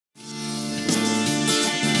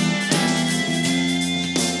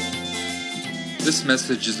This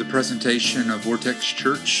message is a presentation of Vortex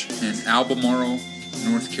Church in Albemarle,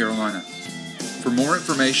 North Carolina. For more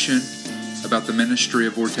information about the ministry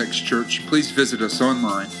of Vortex Church, please visit us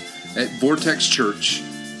online at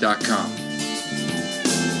vortexchurch.com.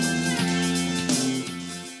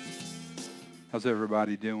 How's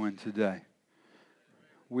everybody doing today?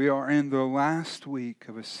 We are in the last week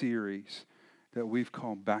of a series that we've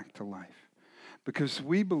called Back to Life, because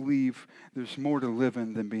we believe there's more to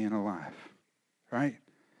living than being alive, right?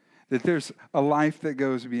 That there's a life that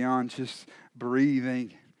goes beyond just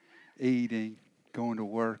breathing, eating, going to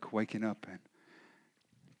work, waking up, and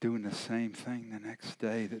doing the same thing the next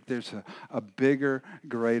day. That there's a bigger,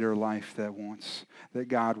 greater life that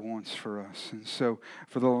God wants for us. And so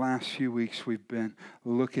for the last few weeks, we've been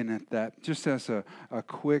looking at that. Just as a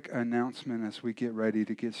quick announcement as we get ready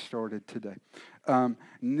to get started today.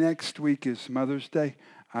 Next week is Mother's Day.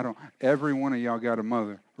 Every one of y'all got a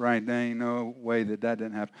mother, right? There ain't no way that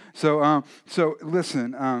didn't happen. So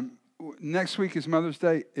listen, next week is Mother's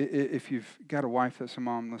Day. If you've got a wife that's a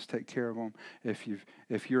mom, let's take care of them. If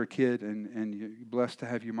you're a kid and you're blessed to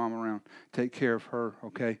have your mom around, take care of her,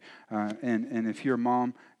 okay? And if you're a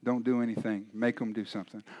mom, don't do anything. Make them do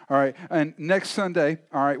something. All right, and next Sunday,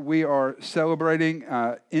 all right, we are celebrating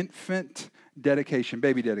infant dedication,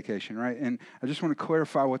 baby dedication, right? And I just want to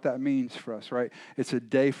clarify what that means for us, right? It's a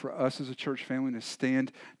day for us as a church family to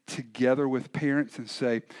stand together with parents and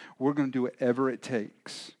say, we're going to do whatever it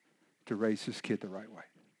takes to raise this kid the right way.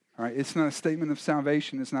 All right, it's not a statement of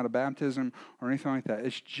salvation. It's not a baptism or anything like that.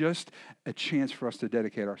 It's just a chance for us to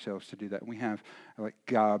dedicate ourselves to do that. We have like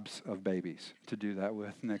gobs of babies to do that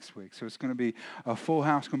with next week. So it's going to be a full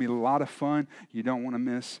house. It's going to be a lot of fun. You don't want to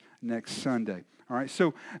miss next Sunday. All right,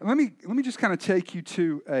 so let me just kind of take you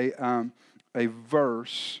to a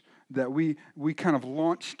verse that we kind of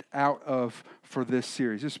launched out of for this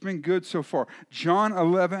series. It's been good so far. John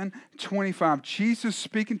 11:25. Jesus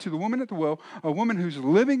speaking to the woman at the well, a woman who's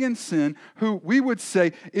living in sin, who we would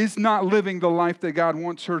say is not living the life that God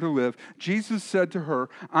wants her to live. Jesus said to her,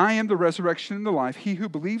 I am the resurrection and the life. He who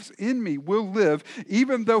believes in me will live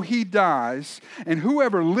even though he dies, and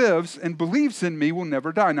whoever lives and believes in me will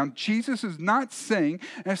never die. Now, Jesus is not saying,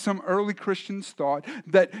 as some early Christians thought,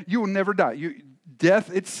 that you will never die.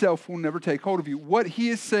 Death itself will never take hold of you. What he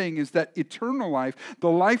is saying is that eternal life,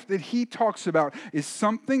 the life that he talks about, is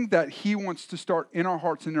something that he wants to start in our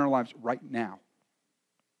hearts and in our lives right now.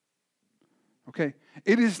 Okay?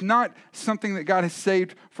 It is not something that God has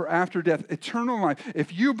saved for after death. Eternal life.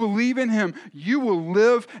 If you believe in him, you will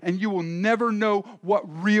live and you will never know what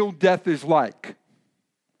real death is like.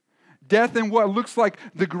 Death and what looks like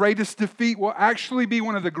the greatest defeat will actually be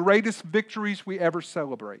one of the greatest victories we ever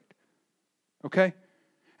celebrate. Okay?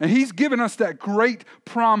 And he's given us that great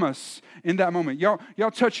promise in that moment. Y'all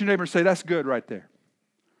touch your neighbor and say, that's good right there.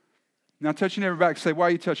 Now touch your neighbor back and say, why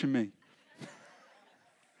are you touching me?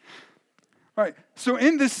 All right, so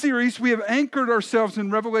in this series, we have anchored ourselves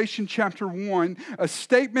in Revelation chapter 1, a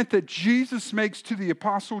statement that Jesus makes to the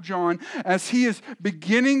Apostle John as he is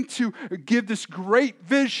beginning to give this great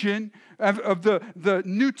vision of the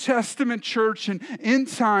New Testament church and end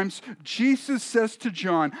times. Jesus says to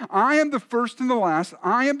John, I am the first and the last.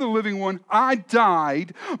 I am the living one. I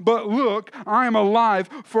died, but look, I am alive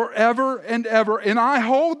forever and ever, and I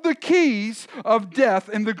hold the keys of death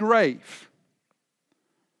and the grave.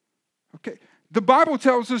 Okay, the Bible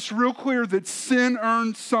tells us real clear that sin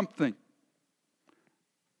earns something.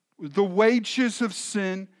 The wages of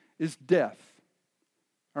sin is death.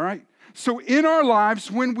 All right? So in our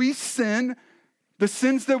lives, when we sin, the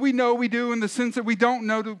sins that we know we do and the sins that we don't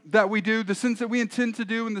know that we do, the sins that we intend to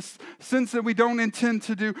do and the sins that we don't intend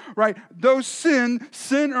to do, right? Those sin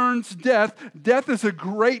earns death. Death is a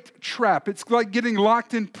great trap. It's like getting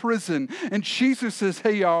locked in prison. And Jesus says,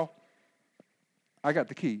 hey, y'all, I got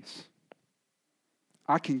the keys.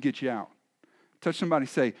 I can get you out. Touch somebody,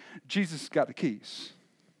 say, Jesus got the keys.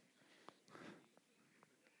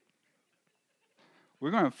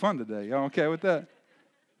 We're going to have fun today. Y'all okay with that?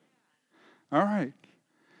 All right.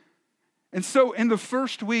 And so in the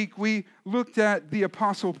first week, we looked at the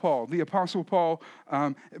Apostle Paul. The Apostle Paul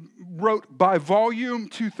wrote by volume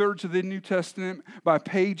 2/3 of the New Testament, by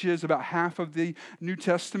pages about half of the New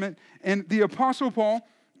Testament. And the Apostle Paul,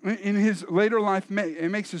 in his later life,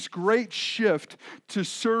 makes this great shift to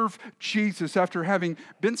serve Jesus after having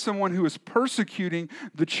been someone who was persecuting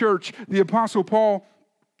the church. The Apostle Paul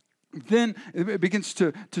then it begins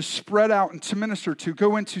to spread out and to minister, to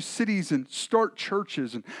go into cities and start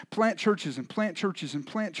churches and plant churches and plant churches and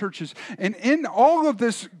plant churches. And in all of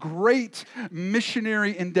this great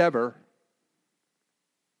missionary endeavor,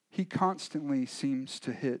 he constantly seems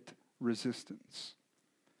to hit resistance.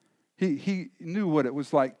 He knew what it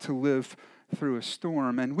was like to live through a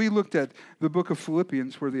storm. And we looked at the book of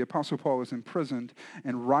Philippians where the Apostle Paul was imprisoned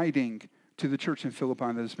and writing to the church in Philippi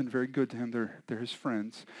that has been very good to him. They're his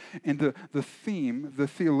friends. And the theme, the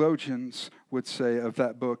theologians would say, of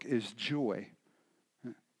that book is joy.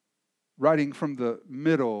 Writing from the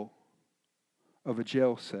middle of a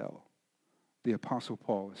jail cell, the Apostle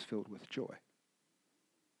Paul is filled with joy.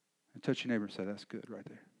 And touch your neighbor and say, that's good right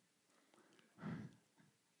there.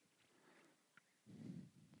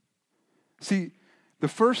 See, the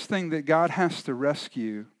first thing that God has to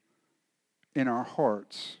rescue in our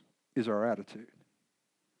hearts is our attitude.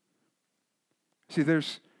 See,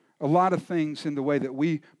 there's a lot of things in the way that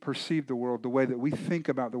we perceive the world, the way that we think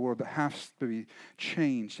about the world that has to be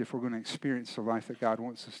changed if we're going to experience the life that God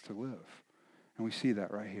wants us to live. And we see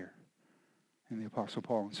that right here in the Apostle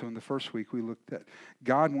Paul. And so in the first week, we looked at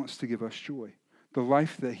God wants to give us joy. The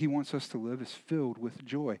life that he wants us to live is filled with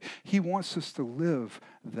joy. He wants us to live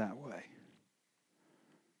that way.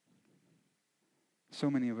 So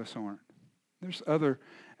many of us aren't. There's other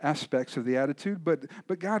aspects of the attitude, but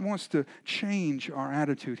God wants to change our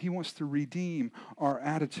attitude. He wants to redeem our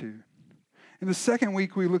attitude. In the second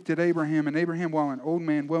week, we looked at Abraham, and Abraham, while an old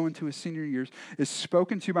man, well into his senior years, is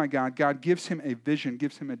spoken to by God. God gives him a vision,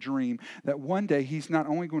 gives him a dream, that one day he's not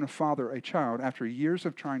only going to father a child, after years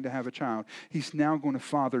of trying to have a child, he's now going to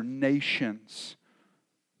father nations.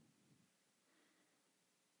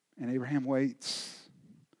 And Abraham waits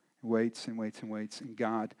and waits and waits, and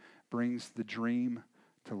God brings the dream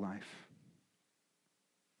to life.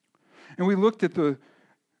 And we looked at the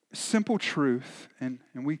simple truth in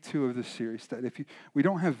week 2 of this series that if we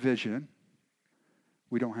don't have vision,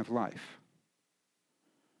 we don't have life.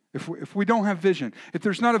 If we don't have vision, if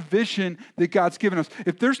there's not a vision that God's given us,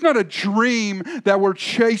 if there's not a dream that we're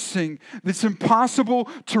chasing, it's impossible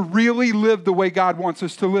to really live the way God wants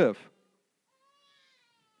us to live.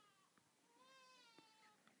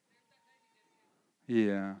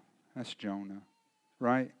 Yeah, that's Jonah,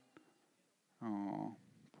 right? Oh,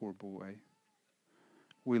 poor boy.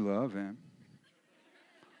 We love him.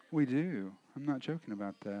 We do. I'm not joking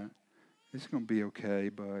about that. It's going to be okay,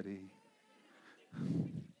 buddy.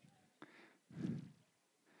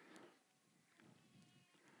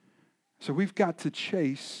 So we've got to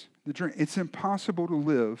chase the dream. It's impossible to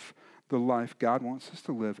live the life God wants us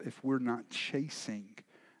to live if we're not chasing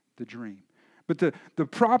the dream. But the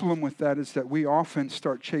problem with that is that we often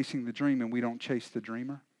start chasing the dream and we don't chase the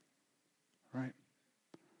dreamer, right?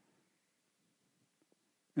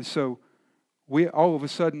 And so we all of a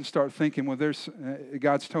sudden start thinking, well, there's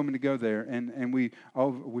God's told me to go there, and we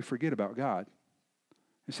forget about God.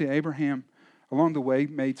 You see, Abraham, along the way,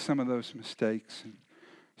 made some of those mistakes. And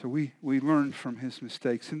so we learned from his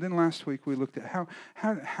mistakes. And then last week we looked at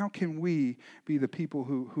how can we be the people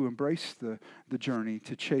who embrace the journey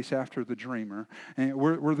to chase after the dreamer. And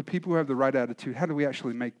we're the people who have the right attitude. How do we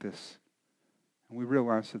actually make this? And we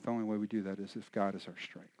realize that the only way we do that is if God is our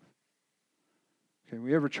strength. Okay,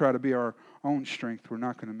 we ever try to be our own strength, we're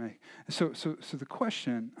not going to make. So the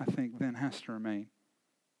question, I think, then has to remain,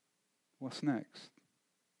 what's next?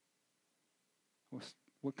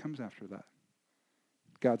 What comes after that?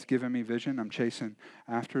 God's given me vision. I'm chasing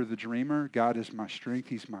after the dreamer. God is my strength.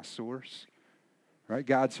 He's my source. Right?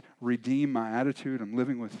 God's redeemed my attitude. I'm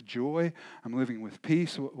living with joy. I'm living with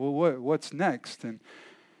peace. Well, what's next? And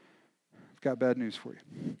I've got bad news for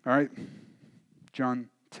you. All right? John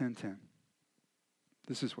 10:10.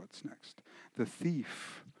 This is what's next. The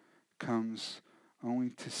thief comes only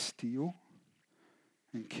to steal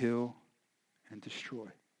and kill and destroy.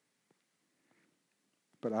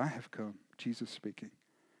 But I have come, Jesus speaking,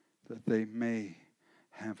 that they may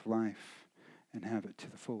have life and have it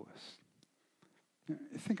to the fullest.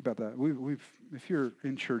 Think about that. If you're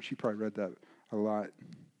in church, you probably read that a lot.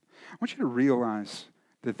 I want you to realize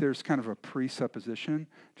that there's kind of a presupposition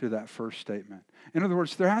to that first statement. In other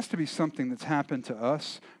words, there has to be something that's happened to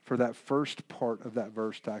us for that first part of that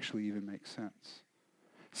verse to actually even make sense.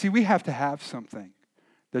 See, we have to have something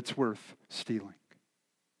that's worth stealing.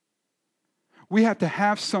 We have to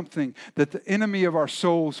have something that the enemy of our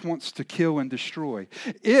souls wants to kill and destroy.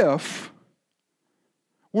 If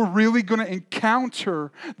we're really going to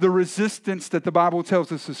encounter the resistance that the Bible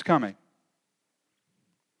tells us is coming.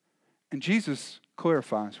 And Jesus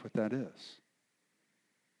clarifies what that is.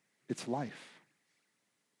 It's life.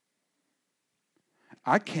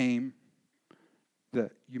 I came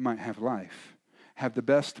that you might have life. Have the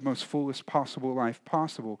best, most fullest possible life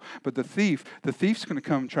possible. But the thief's going to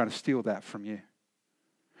come and try to steal that from you.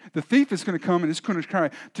 The thief is going to come and it's going to try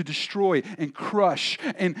to destroy and crush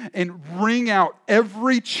and wring out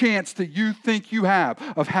every chance that you think you have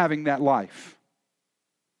of having that life.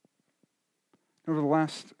 Over the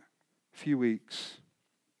last few weeks,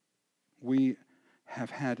 we have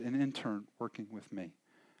had an intern working with me.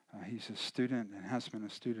 He's a student and has been a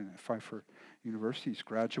student at Pfeiffer University. He's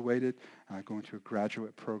graduated, going to a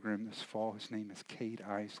graduate program this fall. His name is Cade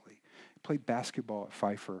Isley. He played basketball at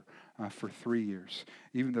Pfeiffer for 3 years,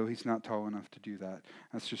 even though he's not tall enough to do that.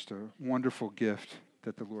 That's just a wonderful gift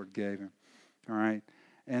that the Lord gave him. All right?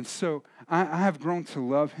 And so I have grown to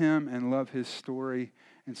love him and love his story.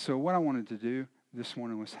 And so what I wanted to do this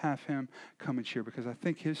morning was have him come and share, because I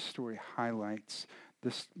think his story highlights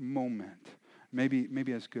this moment,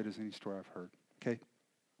 maybe as good as any story I've heard. Okay?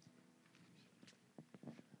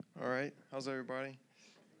 All right. How's everybody?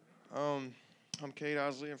 I'm Cade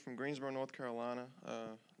Isley. I'm from Greensboro, North Carolina.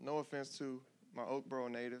 No offense to my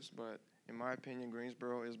Oakboro natives, but in my opinion,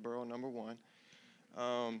 Greensboro is borough number one.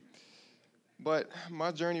 But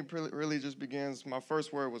my journey really just begins, my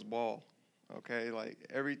first word was ball. Okay, like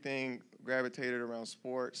everything gravitated around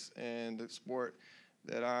sports, and the sport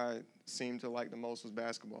that I seemed to like the most was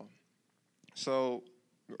basketball. So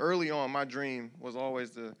early on, my dream was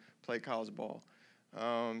always to play college ball.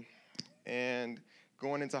 And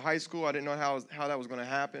going into high school, I didn't know how that was going to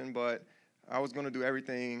happen, but I was going to do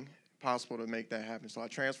everything possible to make that happen. So I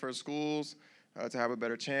transferred schools to have a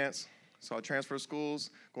better chance. So I transferred schools,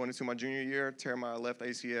 going into my junior year, tear my left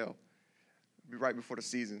ACL right before the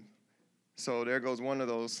season. So there goes one of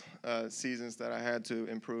those seasons that I had to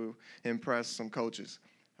impress some coaches.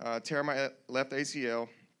 Tear my left ACL,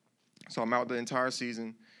 so I'm out the entire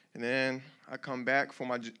season. And then I come back for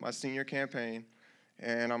my senior campaign,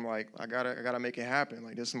 and I'm like, I gotta make it happen.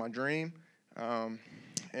 Like, this is my dream.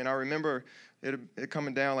 And I remember it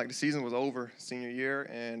coming down, like the season was over senior year,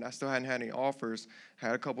 and I still hadn't had any offers.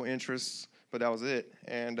 Had a couple interests, but that was it.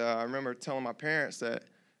 And I remember telling my parents that,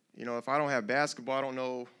 if I don't have basketball, I don't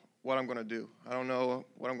know what I'm going to do. I don't know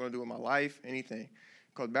what I'm going to do with my life, anything.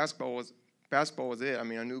 Because basketball was it. I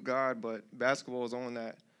mean, I knew God, but basketball was on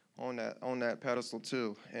that pedestal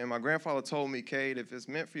too. And my grandfather told me, Cade, if it's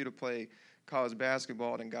meant for you to play college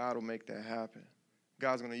basketball, then God will make that happen.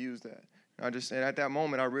 God's going to use that. And at that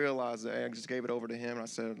moment, I realized that I just gave it over to him. And I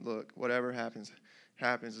said, look, whatever happens.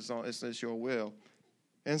 It's your will.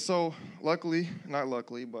 And so, not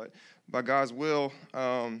luckily, but by God's will,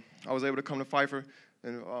 I was able to come to Pfeiffer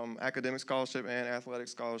and academic scholarship and athletic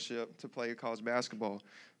scholarship to play college basketball.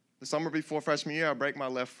 The summer before freshman year, I break my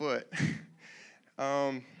left foot.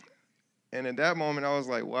 And at that moment, I was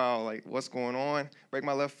like, wow, like, what's going on? Break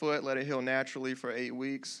my left foot, let it heal naturally for 8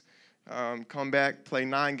 weeks. Come back, play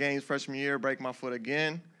 9 games freshman year, break my foot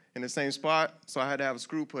again in the same spot, so I had to have a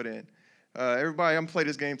screw put in. Everybody, I'm play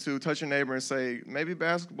this game too, touch your neighbor and say, maybe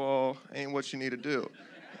basketball ain't what you need to do.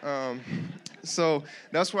 So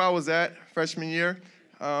that's where I was at freshman year.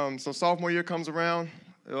 So sophomore year comes around.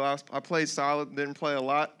 I played solid, didn't play a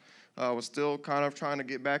lot. I was still kind of trying to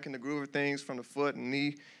get back in the groove of things from the foot and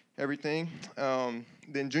knee, everything.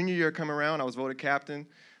 Then junior year come around, I was voted captain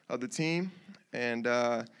of the team, and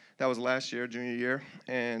that was last year, junior year.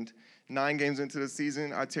 And 9 games into the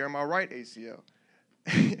season, I tear my right ACL.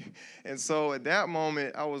 And so at that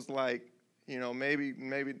moment, I was like, maybe,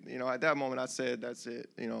 at that moment I said, that's it.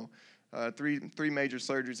 Three major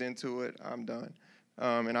surgeries into it, I'm done.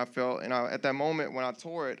 And at that moment when I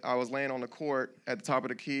tore it, I was laying on the court at the top of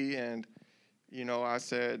the key, and, I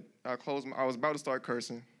said, I was about to start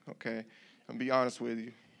cursing, okay, I'll be honest with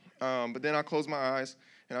you. But then I closed my eyes,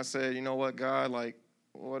 and I said, you know what, God, like,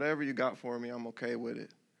 whatever you got for me, I'm okay with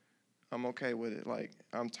it. I'm okay with it. Like,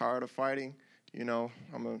 I'm tired of fighting.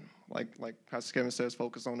 Like Pastor Kevin says,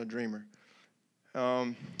 focus on the dreamer.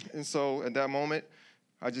 And so at that moment,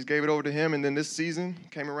 I just gave it over to him. And then this season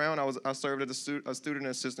came around. I served as a student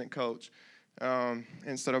assistant coach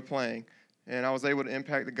instead of playing. And I was able to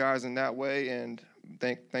impact the guys in that way, and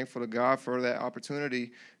thankful to God for that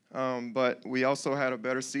opportunity. But we also had a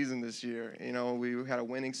better season this year. We had a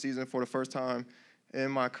winning season for the first time in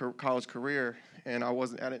my college career, and I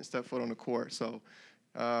didn't step foot on the court. So,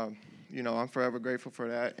 I'm forever grateful for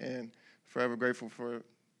that, and forever grateful for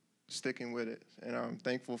sticking with it. And I'm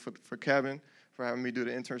thankful for Kevin for having me do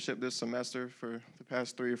the internship this semester for the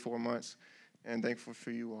past 3 or 4 months, and thankful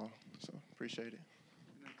for you all. So appreciate it.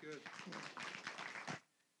 Good.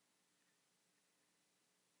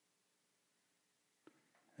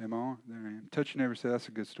 Am I on? There I am. Touch your neighbor, say that's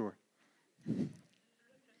a good story.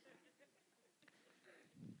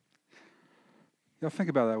 Y'all think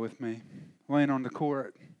about that with me. Laying on the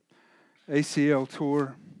court, ACL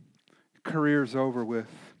tore, career's over with.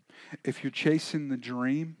 If you're chasing the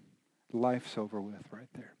dream, life's over with right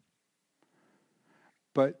there.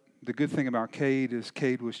 But the good thing about Cade is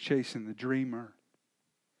Cade was chasing the dreamer.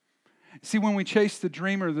 See, when we chase the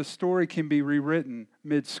dreamer, the story can be rewritten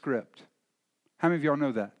mid-script. How many of y'all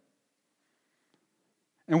know that?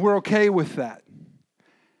 And we're okay with that.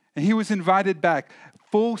 And he was invited back,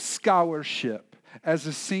 full scholarship as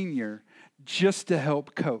a senior, just to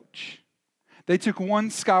help coach. They took one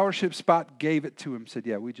scholarship spot, gave it to him, said,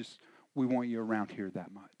 yeah, we want you around here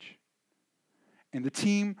that much. And the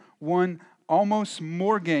team won almost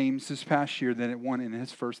more games this past year than it won in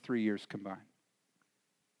his first 3 years combined.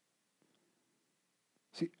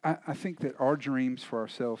 See, I think that our dreams for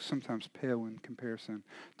ourselves sometimes pale in comparison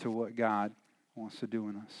to what God wants to do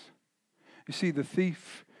in us. You see, the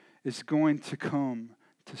thief is going to come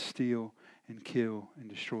to steal and kill and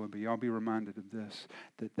destroy. But y'all be reminded of this,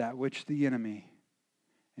 that which the enemy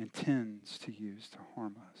intends to use to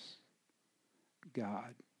harm us,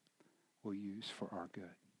 God will use for our good.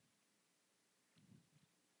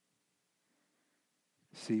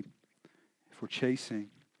 See, if we're chasing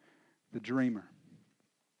the dreamer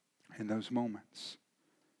in those moments,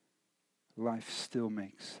 life still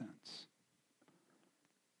makes sense.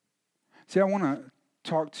 See, I want to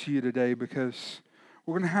talk to you today because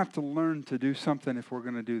we're going to have to learn to do something if we're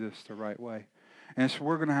going to do this the right way. And so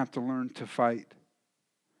we're going to have to learn to fight.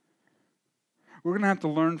 We're going to have to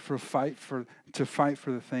learn to fight for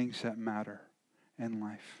the things that matter in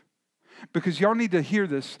life. Because y'all need to hear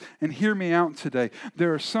this and hear me out today.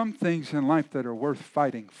 There are some things in life that are worth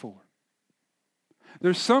fighting for.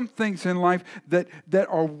 There's some things in life that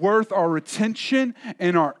are worth our attention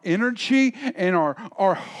and our energy and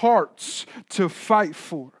our hearts to fight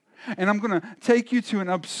for. And I'm going to take you to an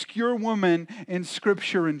obscure woman in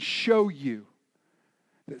Scripture and show you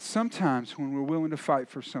that sometimes when we're willing to fight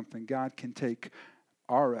for something, God can take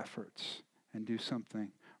our efforts and do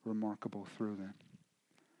something remarkable through them.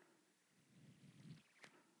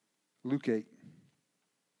 Luke 8.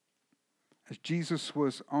 As Jesus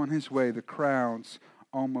was on his way, the crowds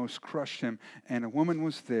almost crushed him, and a woman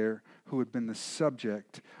was there who had been the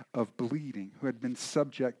subject of bleeding, who had been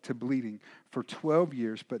subject to bleeding for 12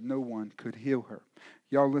 years, but no one could heal her.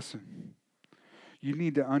 Y'all listen. You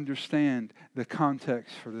need to understand the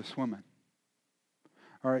context for this woman.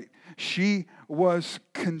 All right. She was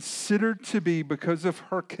considered to be, because of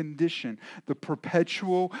her condition, the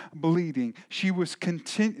perpetual bleeding, she was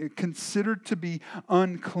considered to be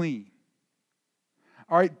unclean.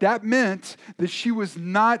 All right, that meant that she was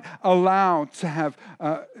not allowed to have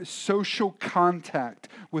social contact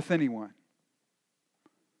with anyone.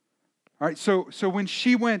 All right, so when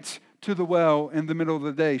she went to the well in the middle of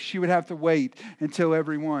the day, she would have to wait until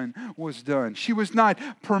everyone was done. She was not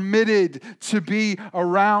permitted to be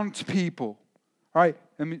around people. All right,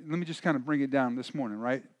 let me just kind of bring it down this morning,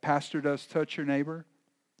 right? Pastor does touch your neighbor.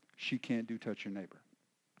 She can't do touch your neighbor.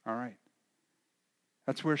 All right,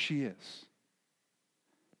 that's where she is.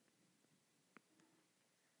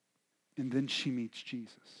 And then she meets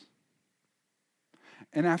Jesus.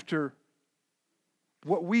 And after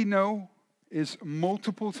what we know is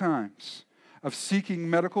multiple times of seeking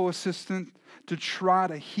medical assistance to try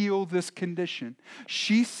to heal this condition,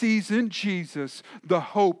 she sees in Jesus the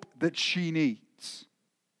hope that she needs.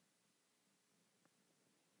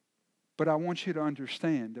 But I want you to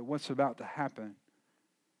understand that what's about to happen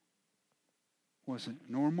wasn't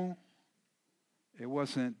normal. It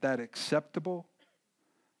wasn't that acceptable.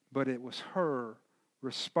 But it was her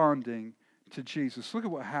responding to Jesus. Look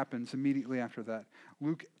at what happens immediately after that.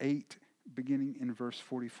 Luke 8, beginning in verse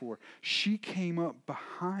 44. She came up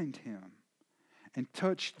behind him and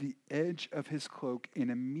touched the edge of his cloak,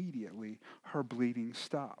 and immediately her bleeding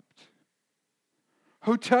stopped.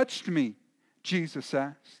 Who touched me? Jesus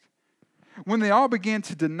asked. When they all began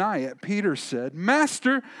to deny it, Peter said,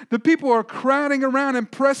 Master, the people are crowding around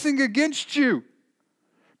and pressing against you.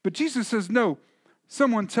 But Jesus says, no.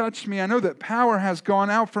 Someone touched me. I know that power has gone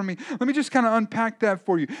out from me. Let me just kind of unpack that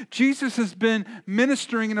for you. Jesus has been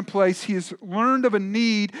ministering in a place. He has learned of a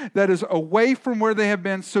need that is away from where they have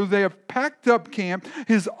been. So they have packed up camp.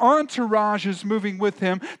 His entourage is moving with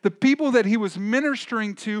him. The people that he was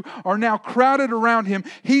ministering to are now crowded around him.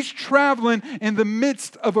 He's traveling in the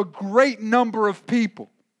midst of a great number of people.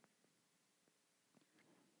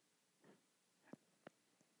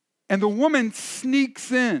 And the woman sneaks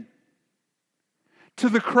in to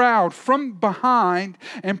the crowd from behind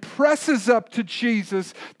and presses up to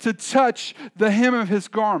Jesus to touch the hem of his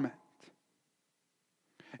garment.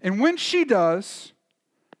 And when she does,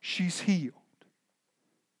 she's healed.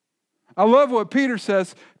 I love what Peter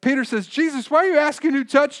says. Peter says, Jesus, why are you asking who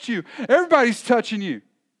touched you? Everybody's touching you.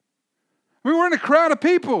 We were in a crowd of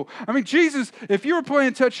people. I mean, Jesus, if you were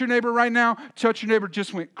playing Touch Your Neighbor right now, Touch Your Neighbor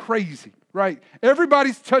just went crazy, right?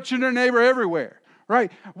 Everybody's touching their neighbor everywhere,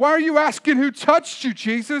 right? Why are you asking who touched you,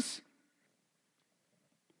 Jesus?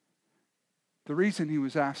 The reason he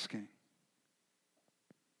was asking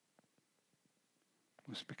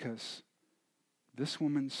was because this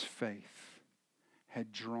woman's faith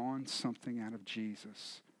had drawn something out of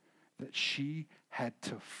Jesus that she had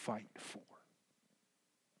to fight for.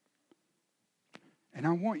 And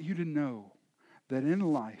I want you to know that in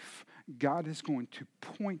life, God is going to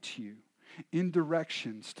point you in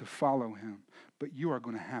directions to follow him, but you are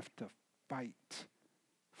going to have to fight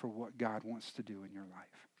for what God wants to do in your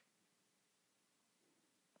life.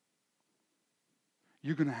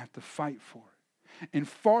 You're going to have to fight for it. And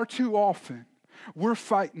far too often, we're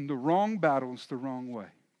fighting the wrong battles the wrong way.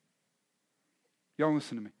 Y'all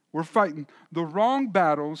listen to me. We're fighting the wrong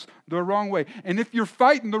battles the wrong way. And if you're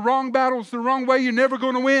fighting the wrong battles the wrong way, you're never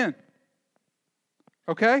going to win.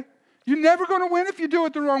 Okay? You're never going to win if you do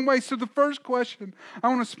it the wrong way. So the first question I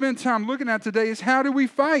want to spend time looking at today is, how do we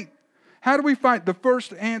fight? How do we fight? The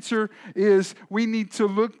first answer is we need to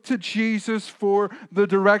look to Jesus for the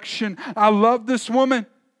direction. I love this woman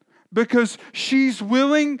because she's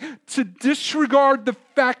willing to disregard the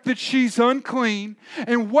fact that she's unclean.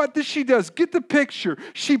 And what does she do? Get the picture.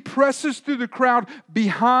 She presses through the crowd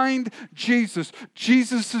behind Jesus.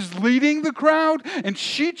 Jesus is leading the crowd, and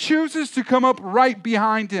she chooses to come up right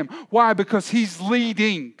behind him. Why? Because he's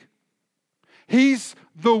leading. He's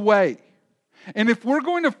the way. And if we're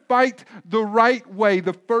going to fight the right way,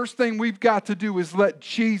 the first thing we've got to do is let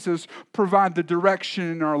Jesus provide the direction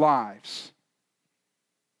in our lives.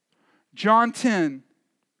 John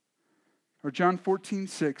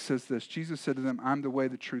 14:6 says this. Jesus said to them, I'm the way,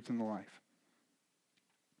 the truth, and the life.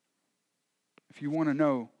 If you want to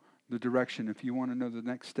know the direction, if you want to know the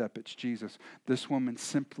next step, it's Jesus. This woman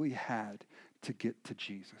simply had to get to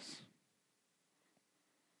Jesus.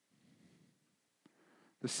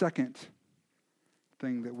 The second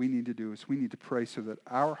thing that we need to do is we need to pray so that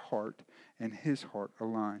our heart and his heart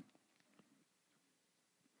align.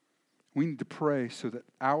 We need to pray so that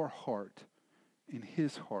our heart and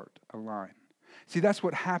his heart align. See, that's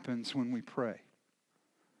what happens when we pray.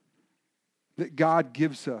 That God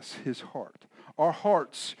gives us his heart. Our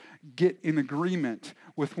hearts get in agreement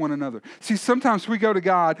with one another. See, sometimes we go to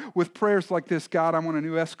God with prayers like this. God, I want a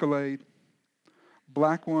new Escalade.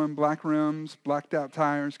 Black one, black rims, blacked out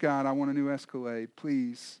tires. God, I want a new Escalade,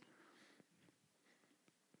 please.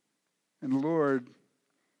 And the Lord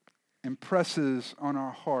impresses on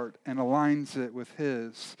our heart and aligns it with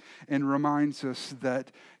his and reminds us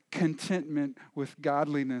that contentment with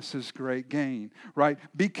godliness is great gain, right?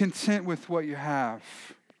 Be content with what you have.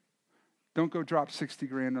 Don't go drop 60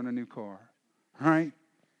 grand on a new car, right?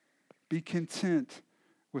 Be content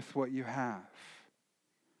with what you have.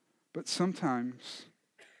 But sometimes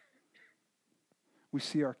we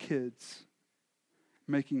see our kids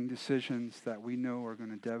making decisions that we know are going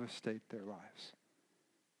to devastate their lives.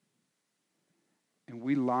 And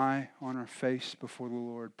we lie on our face before the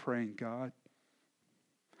Lord praying, God,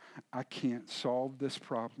 I can't solve this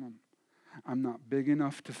problem. I'm not big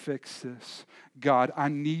enough to fix this. God, I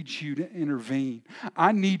need you to intervene.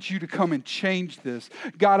 I need you to come and change this.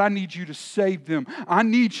 God, I need you to save them. I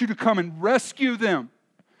need you to come and rescue them.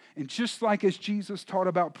 And just like as Jesus taught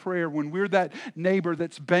about prayer, when we're that neighbor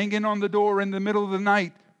that's banging on the door in the middle of the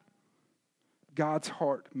night, God's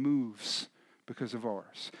heart moves because of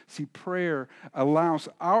ours. See, prayer allows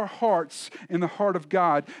our hearts and the heart of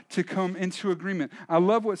God to come into agreement. I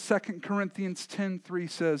love what 2 Corinthians 10:3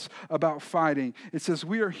 says about fighting. It says,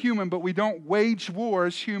 we are human, but we don't wage war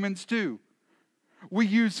as humans do. We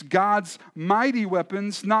use God's mighty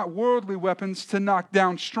weapons, not worldly weapons, to knock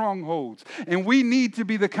down strongholds. And we need to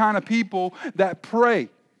be the kind of people that pray.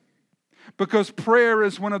 Because prayer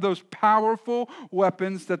is one of those powerful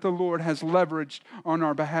weapons that the Lord has leveraged on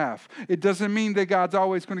our behalf. It doesn't mean that God's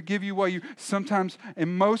always going to give you what you... Sometimes,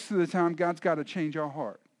 and most of the time, God's got to change our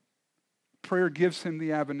heart. Prayer gives him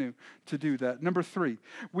the avenue to do that. Number 3,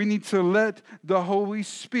 we need to let the Holy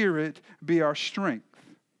Spirit be our strength.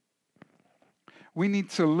 We need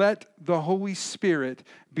to let the Holy Spirit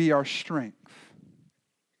be our strength.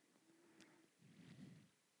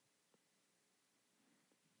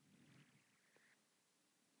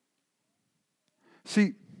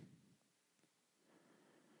 See,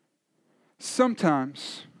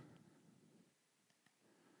 sometimes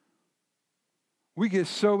we get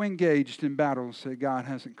so engaged in battles that God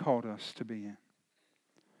hasn't called us to be in.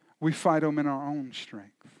 We fight them in our own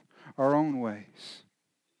strength, our own ways.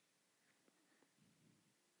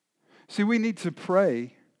 See, we need to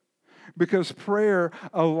pray because prayer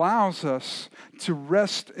allows us to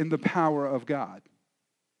rest in the power of God.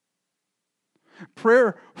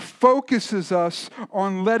 Prayer focuses us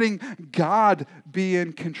on letting God be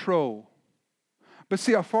in control. But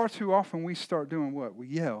see, how far too often we start doing what? We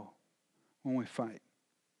yell when we fight,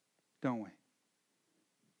 don't we?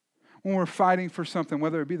 When we're fighting for something,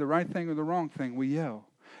 whether it be the right thing or the wrong thing, we yell.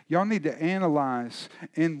 Y'all need to analyze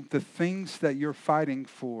in the things that you're fighting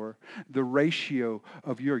for the ratio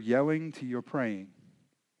of your yelling to your praying.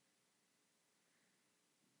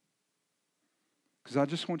 Because I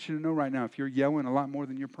just want you to know right now, if you're yelling a lot more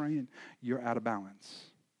than you're praying, you're out of balance.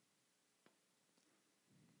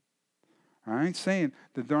 I ain't saying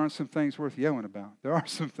that there aren't some things worth yelling about. There are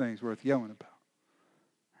some things worth yelling about.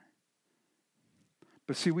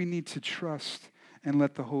 But see, we need to trust and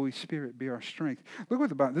let the Holy Spirit be our strength. Look what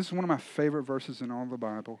the Bible, this is one of my favorite verses in all the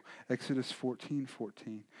Bible, Exodus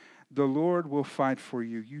 14:14. The Lord will fight for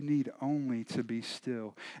you. You need only to be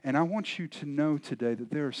still. And I want you to know today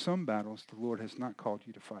that there are some battles the Lord has not called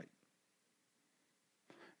you to fight.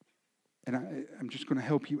 And I'm just going to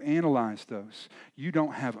help you analyze those. You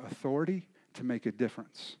don't have authority to make a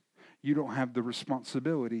difference. You don't have the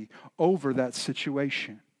responsibility over that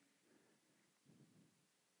situation.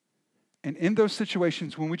 And in those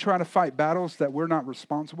situations, when we try to fight battles that we're not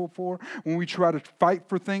responsible for, when we try to fight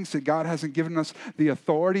for things that God hasn't given us the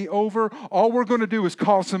authority over, all we're going to do is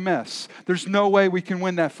cause a mess. There's no way we can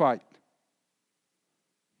win that fight.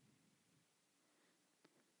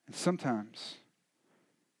 And sometimes,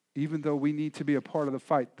 even though we need to be a part of the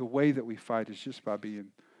fight, the way that we fight is just by being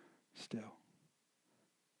still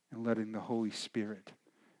and letting the Holy Spirit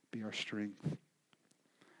be our strength.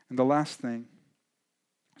 And the last thing,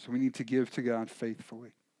 so we need to give to God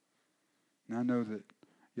faithfully. And I know that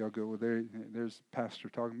y'all go, well, there's Pastor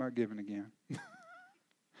talking about giving again.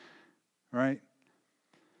 Right?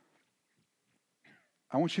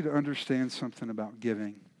 I want you to understand something about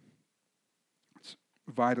giving. It's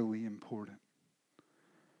vitally important.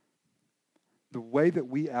 The way that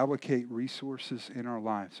we allocate resources in our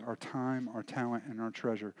lives, our time, our talent, and our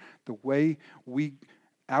treasure, the way we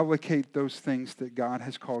allocate those things that God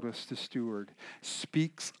has called us to steward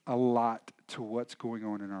speaks a lot to what's going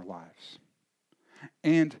on in our lives.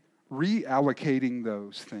 And reallocating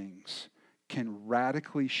those things can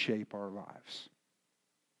radically shape our lives.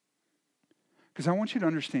 Because I want you to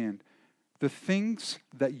understand, the things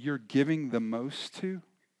that you're giving the most to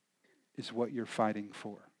is what you're fighting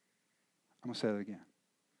for. I'm going to say that again.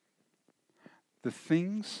 The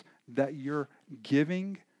things that you're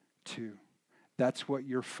giving to, that's what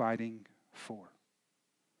you're fighting for.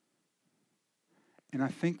 And I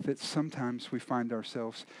think that sometimes we find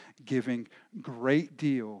ourselves giving great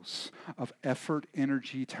deals of effort,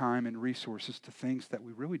 energy, time, and resources to things that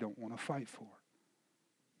we really don't want to fight for.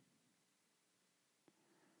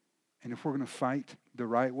 And if we're going to fight the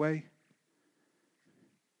right way,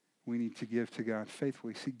 we need to give to God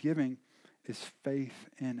faithfully. See, giving is faith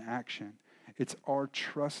in action. It's our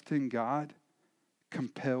trust in God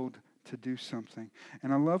compelled to do something.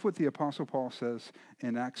 And I love what the Apostle Paul says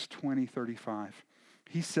in Acts 20:35.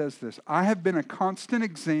 He says this, I have been a constant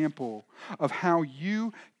example of how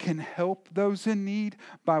you can help those in need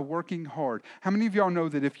by working hard. How many of y'all know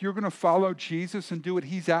that if you're going to follow Jesus and do what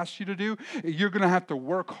he's asked you to do, you're going to have to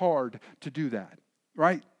work hard to do that,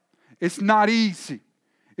 right? It's not easy.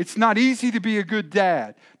 It's not easy to be a good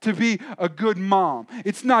dad, to be a good mom.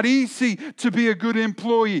 It's not easy to be a good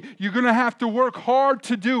employee. You're going to have to work hard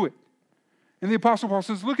to do it. And the Apostle Paul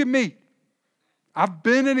says, look at me. I've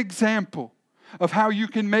been an example of how you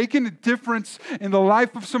can make a difference in the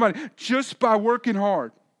life of somebody just by working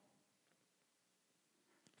hard.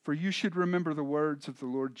 For you should remember the words of the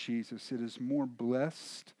Lord Jesus. It is more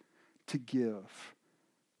blessed to give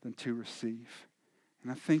than to receive.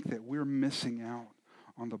 And I think that we're missing out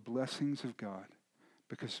on the blessings of God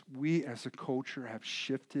because we as a culture have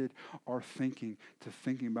shifted our thinking to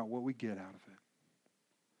thinking about what we get out of it.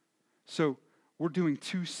 So we're doing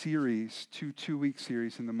two two-week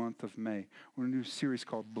series in the month of May. We're going to do a series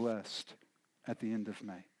called Blessed at the end of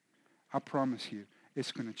May. I promise you,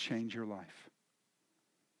 it's going to change your life.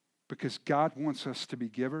 Because God wants us to be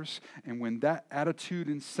givers, and when that attitude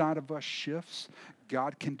inside of us shifts,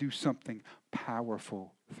 God can do something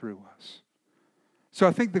powerful through us. So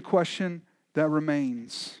I think the question that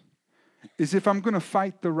remains is if I'm going to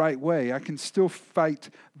fight the right way, I can still fight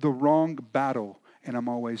the wrong battle, and I'm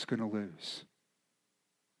always going to lose.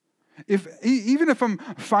 Even if I'm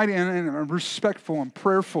fighting and I'm respectful and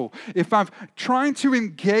prayerful, if I'm trying to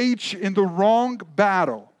engage in the wrong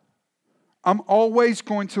battle, I'm always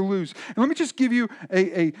going to lose. And let me just give you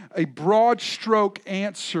a broad stroke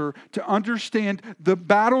answer to understand the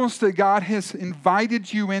battles that God has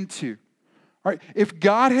invited you into. All right? If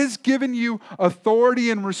God has given you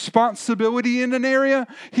authority and responsibility in an area,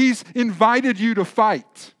 He's invited you to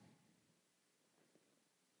fight.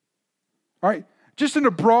 All right? Just in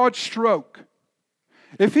a broad stroke.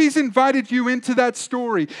 If He's invited you into that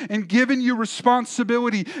story and given you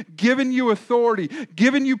responsibility, given you authority,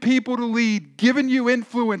 given you people to lead, given you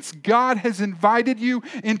influence, God has invited you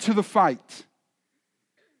into the fight.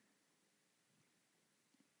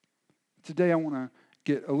 Today I want to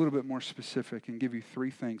get a little bit more specific and give you 3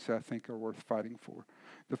 things that I think are worth fighting for.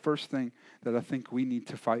 The first thing that I think we need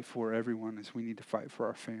to fight for, everyone, is we need to fight for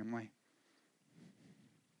our family.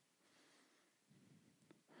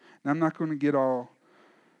 Now, I'm not going to get all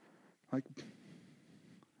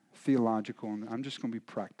theological, and I'm just going to be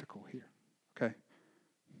practical here, okay?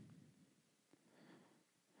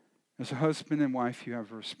 As a husband and wife, you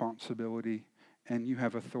have a responsibility and you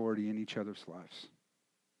have authority in each other's lives.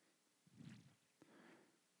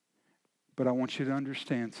 But I want you to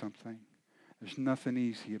understand something. There's nothing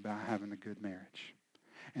easy about having a good marriage.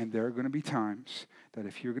 And there are going to be times that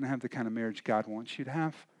if you're going to have the kind of marriage God wants you to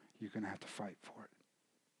have, you're going to have to fight for it.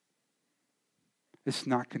 It's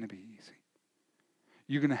not going to be easy.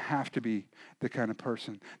 You're going to have to be the kind of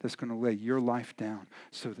person that's going to lay your life down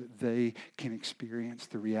so that they can experience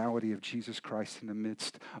the reality of Jesus Christ in the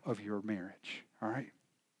midst of your marriage. All right?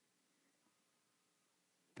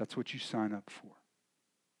 That's what you sign up for.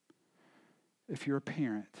 If you're a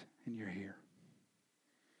parent and you're here,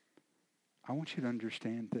 I want you to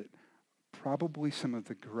understand that probably some of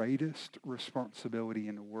the greatest responsibility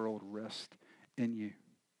in the world rests in you.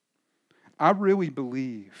 I really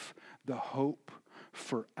believe the hope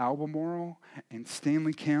for Albemarle and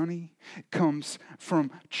Stanley County comes from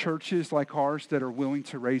churches like ours that are willing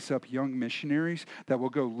to raise up young missionaries that will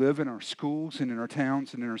go live in our schools and in our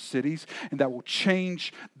towns and in our cities, and that will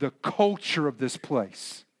change the culture of this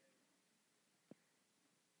place.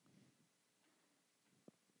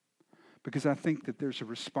 Because I think that there's a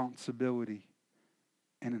responsibility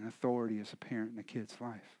and an authority as a parent in a kid's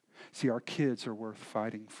life. See, our kids are worth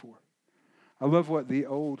fighting for. I love what the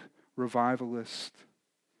old revivalist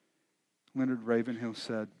Leonard Ravenhill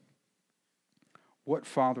said. What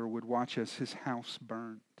father would watch as his house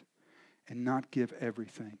burned and not give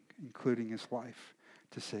everything, including his life,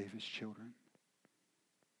 to save his children?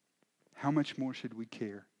 How much more should we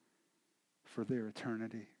care for their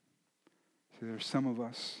eternity? So there's some of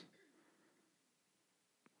us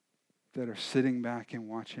that are sitting back and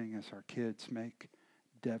watching as our kids make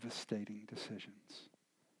devastating decisions.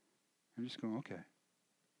 I'm just going, okay,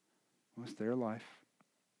 well, it's their life.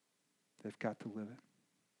 They've got to live it.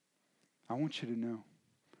 I want you to know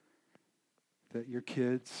that your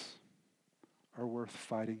kids are worth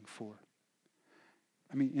fighting for.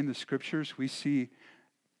 I mean, in the scriptures, we see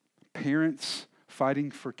parents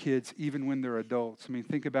fighting for kids even when they're adults. I mean,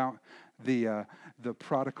 think about the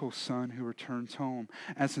prodigal son who returns home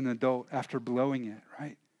as an adult after blowing it,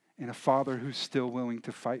 right? And a father who's still willing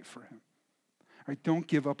to fight for him. All right, don't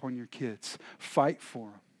give up on your kids. Fight for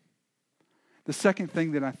them. The second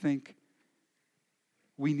thing that I think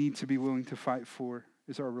we need to be willing to fight for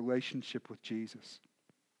is our relationship with Jesus.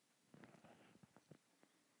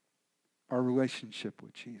 Our relationship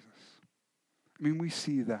with Jesus. I mean, we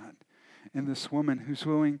see that in this woman who's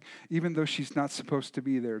willing, even though she's not supposed to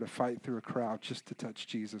be there, to fight through a crowd just to touch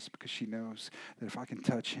Jesus because she knows that if I can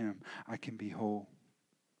touch him, I can be whole.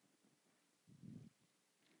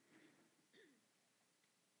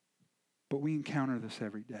 But we encounter this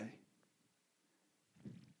every day.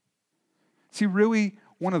 See, really,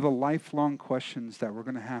 one of the lifelong questions that we're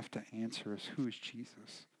going to have to answer is, who is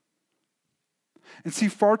Jesus? And see,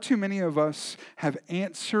 far too many of us have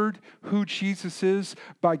answered who Jesus is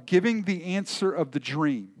by giving the answer of the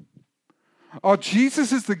dream. Oh,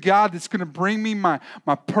 Jesus is the God that's going to bring me my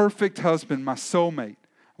perfect husband, my soulmate,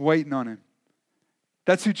 waiting on him.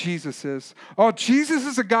 That's who Jesus is. Oh, Jesus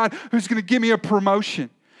is a God who's going to give me a promotion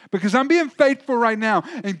because I'm being faithful right now.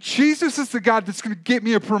 And Jesus is the God that's going to get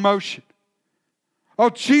me a promotion. Oh,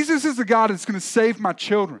 Jesus is the God that's going to save my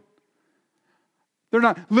children. They're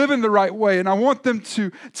not living the right way, and I want them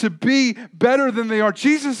to be better than they are.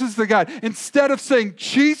 Jesus is the God. Instead of saying,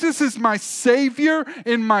 Jesus is my Savior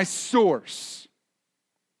and my source,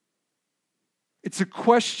 it's a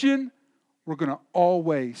question we're going to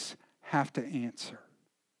always have to answer.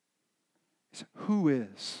 It's, who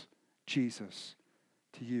is Jesus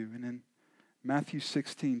to you? And in Matthew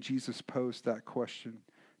 16, Jesus posed that question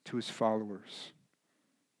to his followers.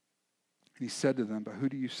 he said to them, "But who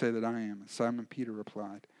do you say that I am?" And Simon Peter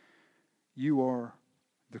replied, "You are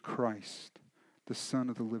the Christ, the Son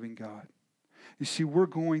of the living God." You see, we're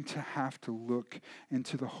going to have to look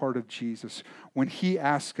into the heart of Jesus when he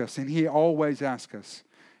asks us, and he always asks us.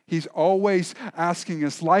 He's always asking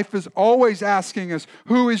us. Life is always asking us,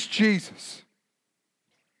 who is Jesus?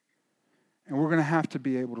 And we're going to have to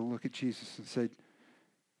be able to look at Jesus and say,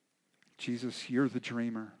 Jesus, you're the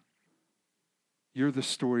dreamer. You're the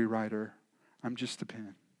story writer. I'm just a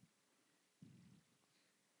pen.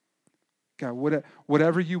 God,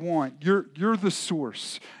 whatever you want, you're the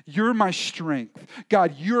source. You're my strength.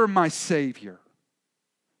 God, you're my Savior.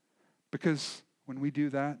 Because when we do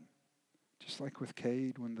that, just like with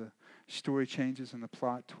Cade, when the story changes and the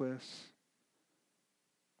plot twists,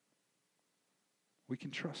 we can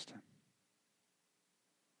trust him.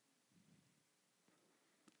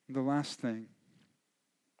 And the last thing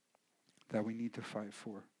that we need to fight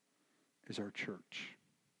for is our church.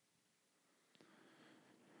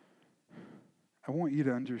 I want you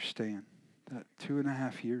to understand that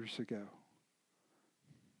 2.5 years ago,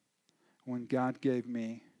 when God gave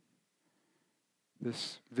me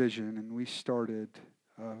this vision and we started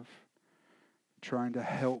of trying to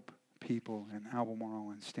help people in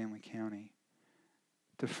Albemarle and Stanley County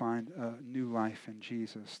to find a new life in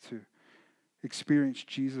Jesus, to experience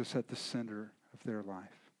Jesus at the center of their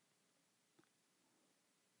life.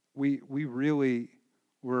 We really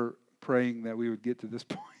were praying that we would get to this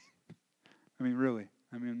point. I mean, really.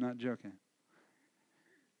 I'm not joking.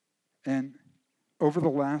 And over the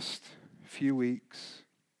last few weeks,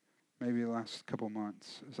 maybe the last couple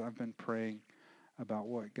months, as I've been praying about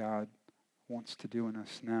what God wants to do in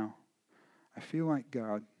us now, I feel like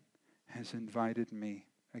God has invited me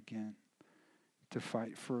again to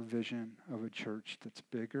fight for a vision of a church that's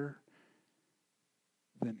bigger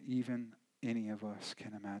than even any of us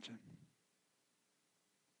can imagine.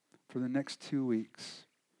 For the next 2 weeks,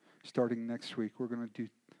 starting next week, we're going to do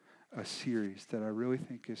a series that I really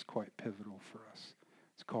think is quite pivotal for us.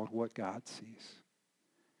 It's called What God Sees.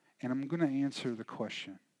 And I'm going to answer the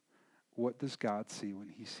question, what does God see when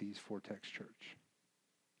he sees Vortex Church?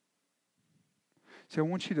 So I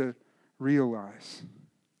want you to realize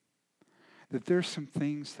that there's some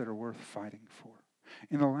things that are worth fighting for.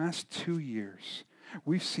 In the last 2 years,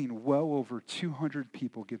 we've seen well over 200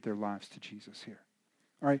 people give their lives to Jesus here.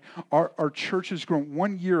 All right, our church has grown.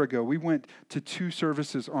 1 year ago, we went to 2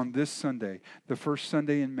 services on this Sunday, the first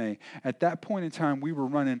Sunday in May. At that point in time, we were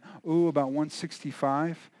running, about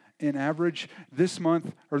 165 in average. This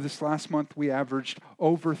month, or this last month, we averaged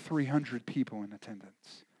over 300 people in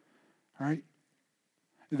attendance. All right?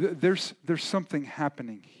 There's something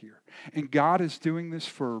happening here. And God is doing this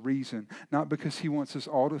for a reason, not because he wants us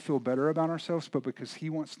all to feel better about ourselves, but because he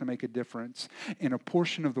wants to make a difference in a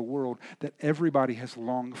portion of the world that everybody has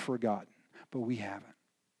long forgotten, but we haven't.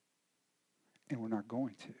 And we're not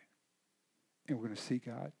going to. And we're going to see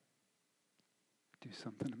God do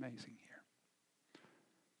something amazing here.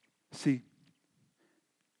 See,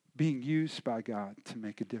 being used by God to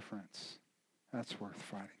make a difference, that's worth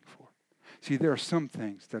fighting for. See, there are some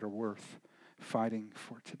things that are worth fighting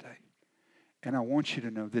for today. And I want you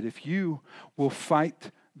to know that if you will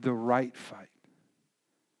fight the right fight,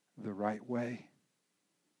 the right way,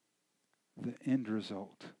 the end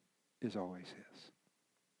result is always his.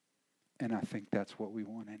 And I think that's what we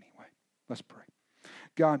want anyway. Let's pray.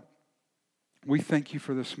 God, we thank you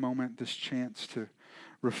for this moment, this chance to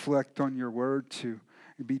reflect on your word, to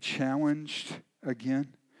be challenged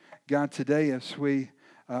again. God, today as we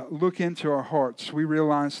look into our hearts, we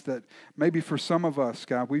realize that maybe for some of us,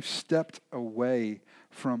 God, we've stepped away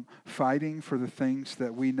from fighting for the things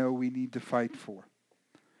that we know we need to fight for.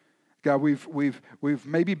 God, we've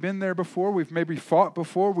maybe been there before, we've maybe fought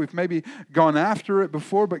before, we've maybe gone after it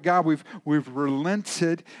before, but God, we've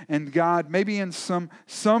relented, and God, maybe in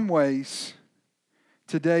some ways,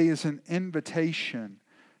 today is an invitation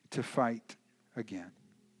to fight again.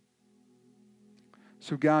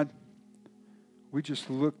 So God, we just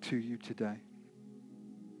look to you today.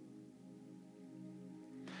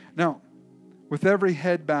 Now, with every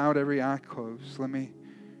head bowed, every eye closed, let me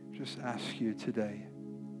just ask you today.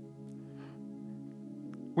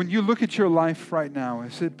 When you look at your life right now,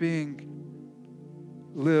 is it being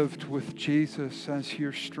lived with Jesus as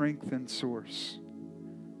your strength and source?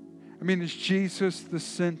 I mean, is Jesus the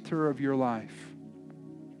center of your life?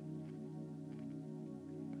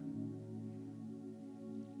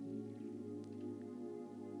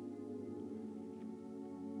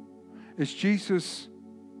 Is Jesus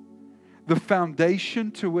the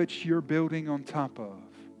foundation to which you're building on top of?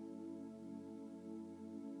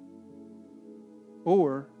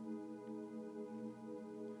 Or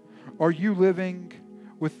Are you living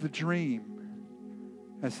with the dream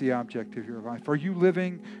as the object of your life? Are you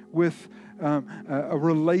living with a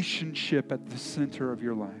relationship at the center of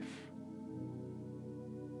your life?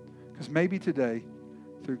 Because maybe today,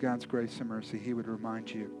 through God's grace and mercy, He would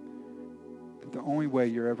remind you that the only way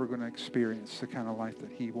you're ever going to experience the kind of life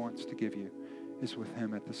that He wants to give you is with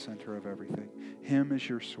Him at the center of everything. Him is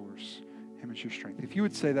your source. Him is your strength. If you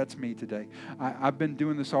would say, that's me today. I've been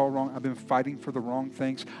doing this all wrong. I've been fighting for the wrong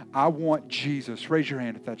things. I want Jesus. Raise your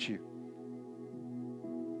hand if that's you.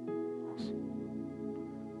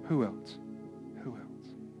 Awesome. Who else? Who else?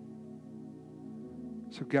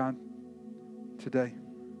 So God, today,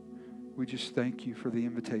 we just thank you for the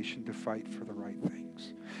invitation to fight for the right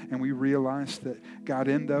things. And we realize that, God,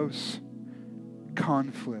 in those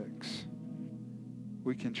conflicts,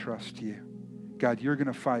 we can trust you. God, you're going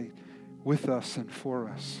to fight with us and for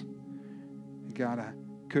us. God, I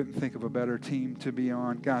couldn't think of a better team to be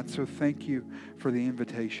on. God, so thank you for the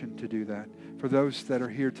invitation to do that. For those that are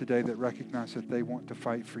here today that recognize that they want to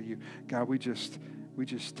fight for you, God, we just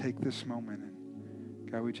take this moment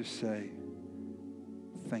and, God, we just say,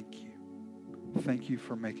 thank you. Thank you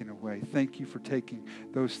for making a way. Thank you for taking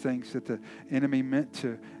those things that the enemy meant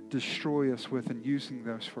to destroy us with and using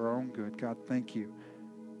those for our own good. God, thank you,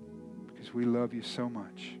 because we love you so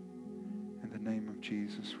much. In the name of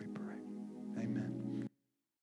Jesus we pray. Amen.